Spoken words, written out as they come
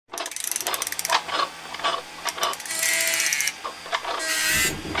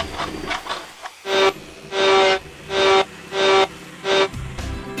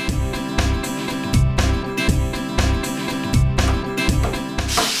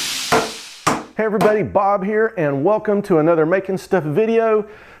Hey everybody, Bob here and welcome to another Making Stuff video.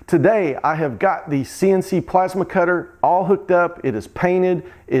 Today I have got the CNC plasma cutter all hooked up. It is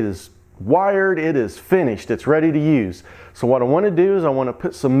painted, it is wired, it is finished, it's ready to use. So what I want to do is I want to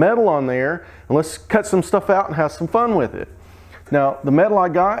put some metal on there and let's cut some stuff out and have some fun with it. Now the metal I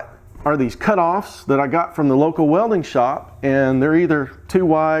got are these cutoffs that I got from the local welding shop, and they're either too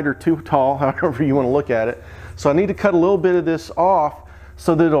wide or too tall, however you want to look at it. So I need to cut a little bit of this off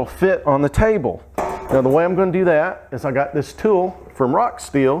so that it'll fit on the table. Now the way I'm going to do that is I got this tool from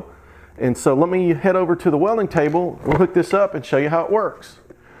Rocksteel, and so let me head over to the welding table. We'll hook this up and show you how it works.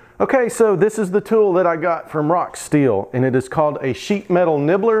 Okay, so this is the tool that I got from Rocksteel, and it is called a sheet metal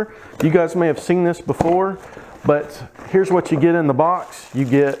nibbler. You guys may have seen this before, but here's what you get in the box. You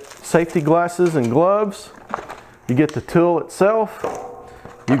get safety glasses and gloves. You get the tool itself.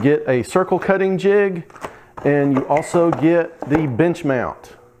 You get a circle cutting jig, and you also get the bench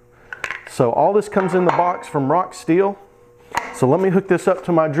mount. So all this comes in the box from Rocksteel. So let me hook this up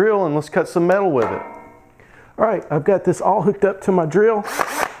to my drill and let's cut some metal with it. All right, I've got this all hooked up to my drill.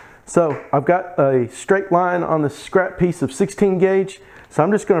 So I've got a straight line on the scrap piece of 16 gauge. So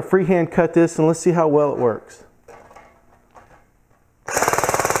I'm just going to freehand cut this and let's see how well it works.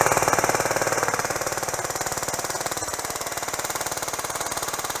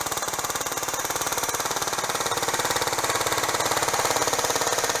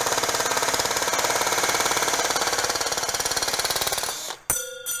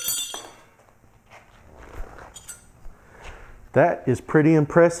 That is pretty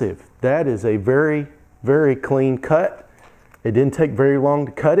impressive. That is a very, very clean cut. It didn't take very long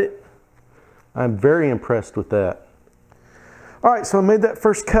to cut it. I'm very impressed with that. All right, so I made that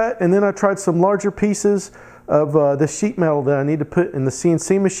first cut, and then I tried some larger pieces of this sheet metal that I need to put in the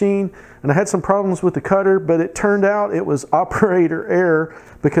CNC machine. And I had some problems with the cutter, but it turned out it was operator error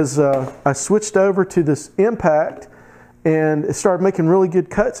because I switched over to this impact and it started making really good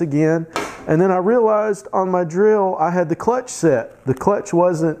cuts again. And then I realized on my drill I had the clutch set. The clutch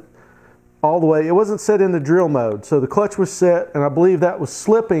wasn't all the way, it wasn't set into drill mode. So the clutch was set, and I believe that was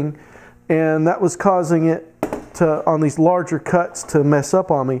slipping, and that was causing it to, on these larger cuts, to mess up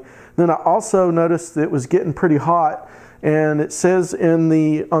on me. Then I also noticed that it was getting pretty hot, and it says in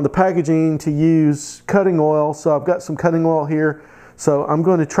on the packaging to use cutting oil. So I've got some cutting oil here. So I'm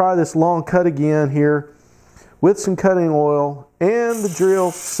going to try this long cut again here with some cutting oil and the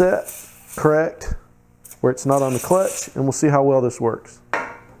drill set correct where it's not on the clutch, and we'll see how well this works.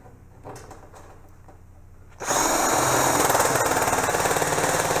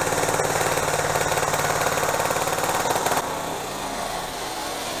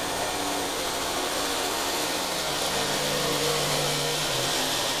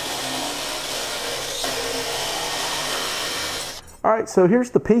 All right, so here's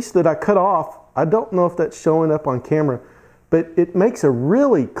the piece that I cut off. I don't know if that's showing up on camera, but it makes a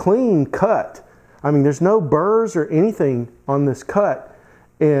really clean cut. I mean, there's no burrs or anything on this cut,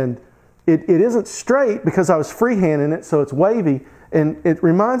 and it isn't straight because I was freehanding it, so it's wavy, and it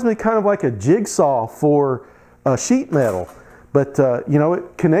reminds me kind of like a jigsaw for sheet metal. But you know,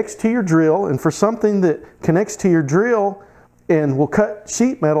 it connects to your drill, and for something that connects to your drill and will cut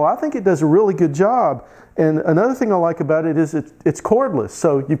sheet metal, I think it does a really good job. And another thing I like about it is it's cordless.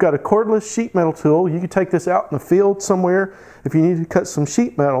 So you've got a cordless sheet metal tool. You can take this out in the field somewhere if you need to cut some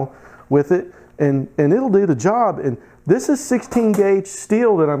sheet metal with it, and it'll do the job. And this is 16 gauge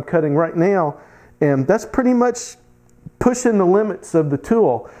steel that I'm cutting right now, and that's pretty much pushing the limits of the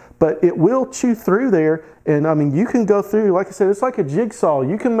tool. But it will chew through there, and I mean, you can go through, like I said, it's like a jigsaw.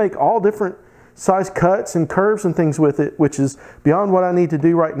 You can make all different size cuts and curves and things with it, which is beyond what I need to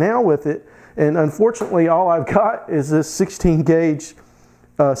do right now with it. And unfortunately, all I've got is this 16 gauge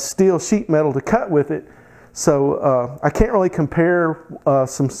steel sheet metal to cut with it. So I can't really compare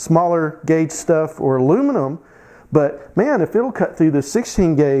some smaller gauge stuff or aluminum, but man, if it'll cut through the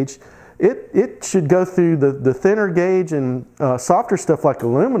 16 gauge, it should go through the thinner gauge and softer stuff like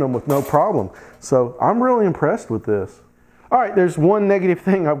aluminum with no problem. So I'm really impressed with this. All right, there's one negative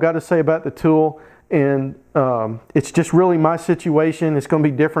thing I've got to say about the tool, and it's just really my situation. It's going to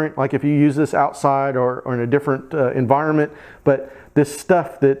be different, like if you use this outside or in a different environment. But this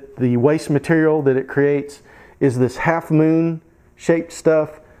stuff, that the waste material that it creates, is this half moon shaped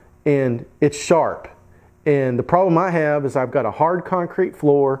stuff, and it's sharp. And the problem I have is I've got a hard concrete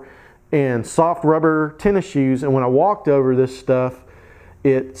floor and soft rubber tennis shoes, and when I walked over this stuff,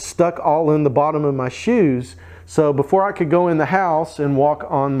 it stuck all in the bottom of my shoes. So before I could go in the house and walk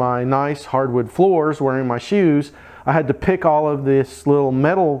on my nice hardwood floors wearing my shoes, I had to pick all of this little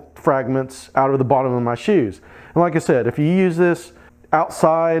metal fragments out of the bottom of my shoes. And like I said, if you use this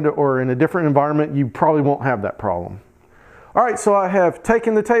outside or in a different environment, you probably won't have that problem. All right, so I have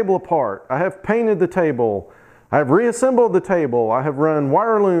taken the table apart. I have painted the table. I have reassembled the table. I have run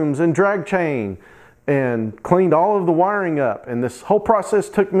wire looms and drag chain and cleaned all of the wiring up. And this whole process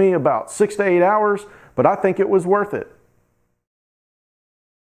took me about 6 to 8 hours, but I think it was worth it.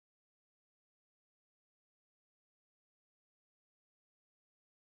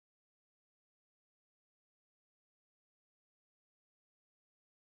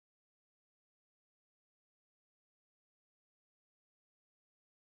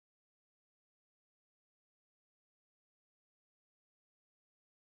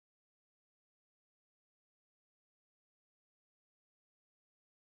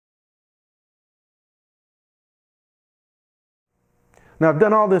 Now I've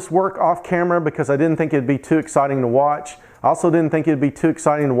done all this work off camera because I didn't think it'd be too exciting to watch. I also didn't think it'd be too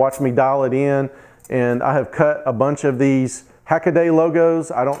exciting to watch me dial it in. And I have cut a bunch of these Hackaday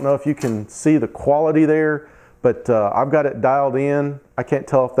logos. I don't know if you can see the quality there, but I've got it dialed in. I can't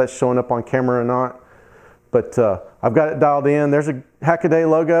tell if that's showing up on camera or not, but I've got it dialed in. There's a Hackaday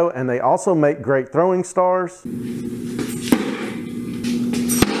logo, and they also make great throwing stars.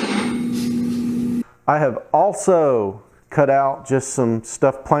 I have also cut out just some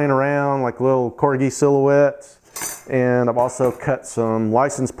stuff playing around, like little corgi silhouettes. And I've also cut some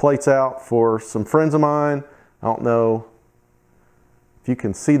license plates out for some friends of mine. I don't know if you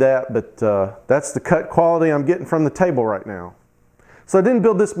can see that, but that's the cut quality I'm getting from the table right now. So I didn't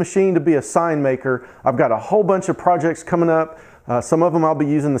build this machine to be a sign maker. I've got a whole bunch of projects coming up. Some of them I'll be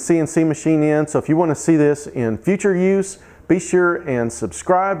using the CNC machine in. So if you want to see this in future use, be sure and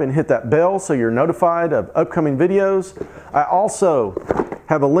subscribe and hit that bell so you're notified of upcoming videos. I also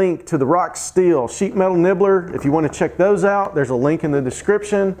have a link to the Rocksteel sheet metal nibbler. If you want to check those out, there's a link in the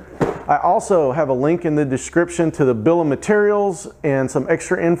description. I also have a link in the description to the bill of materials and some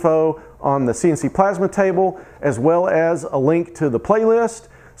extra info on the CNC plasma table, as well as a link to the playlist.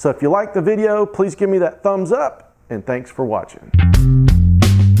 So if you like the video, please give me that thumbs up, and thanks for watching.